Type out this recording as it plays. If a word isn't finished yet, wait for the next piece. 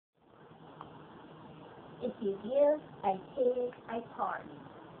If You Give a Pig a Party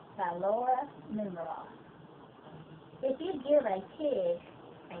by Numeroff. If you give a pig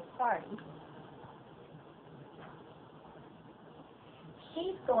a party,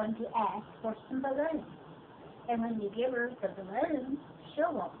 she's going to ask for some balloons. And when you give her the balloons,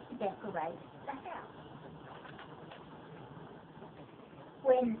 she'll want to decorate the house.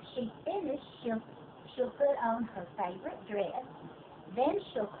 When she's finished, she'll put on her favorite dress. Then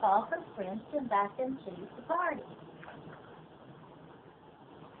she'll call her friends to invite them to the party.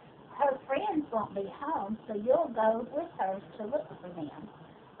 Her friends won't be home, so you'll go with her to look for them.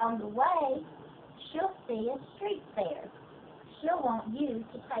 On the way, she'll see a street fair. She'll want you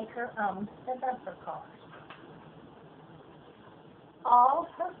to take her on the bumper cars. All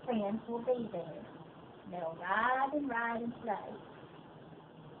her friends will be there. They'll ride and play.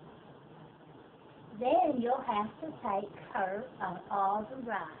 Then you'll have to take her on all the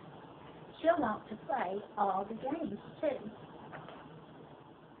rides. She'll want to play all the games too.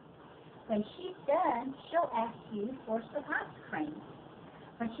 When she's done, she'll ask you for some ice cream.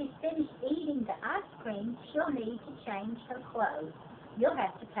 When she's finished eating the ice cream, she'll need to change her clothes. You'll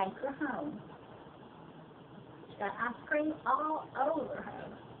have to take her home. She's got ice cream all over her.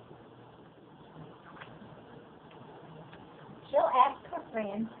 She'll ask her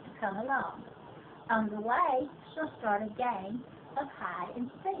friends to come along. On the way, she'll start a game of hide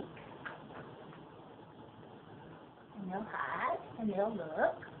and seek. And they'll hide and they'll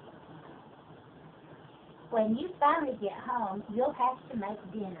look. When you finally get home, you'll have to make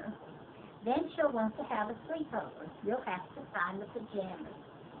dinner. Then she'll want to have a sleepover. You'll have to find the pajamas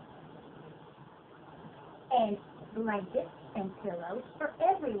and blankets and pillows for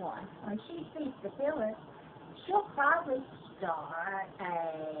everyone. When she sees the pillows, she'll probably start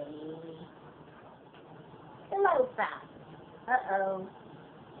a pillow fight. Uh-oh.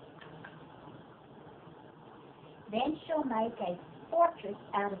 Then she'll make a fortress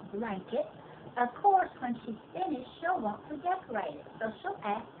out of blankets. Of course, when she's finished, she'll want to decorate it. So she'll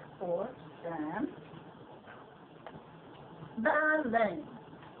ask for some balloons.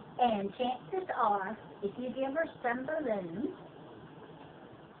 And chances are, if you give her some balloons,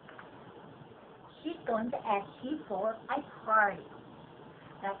 she's going to ask you for a party.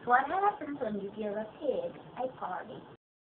 That's what happens when you give a pig a party.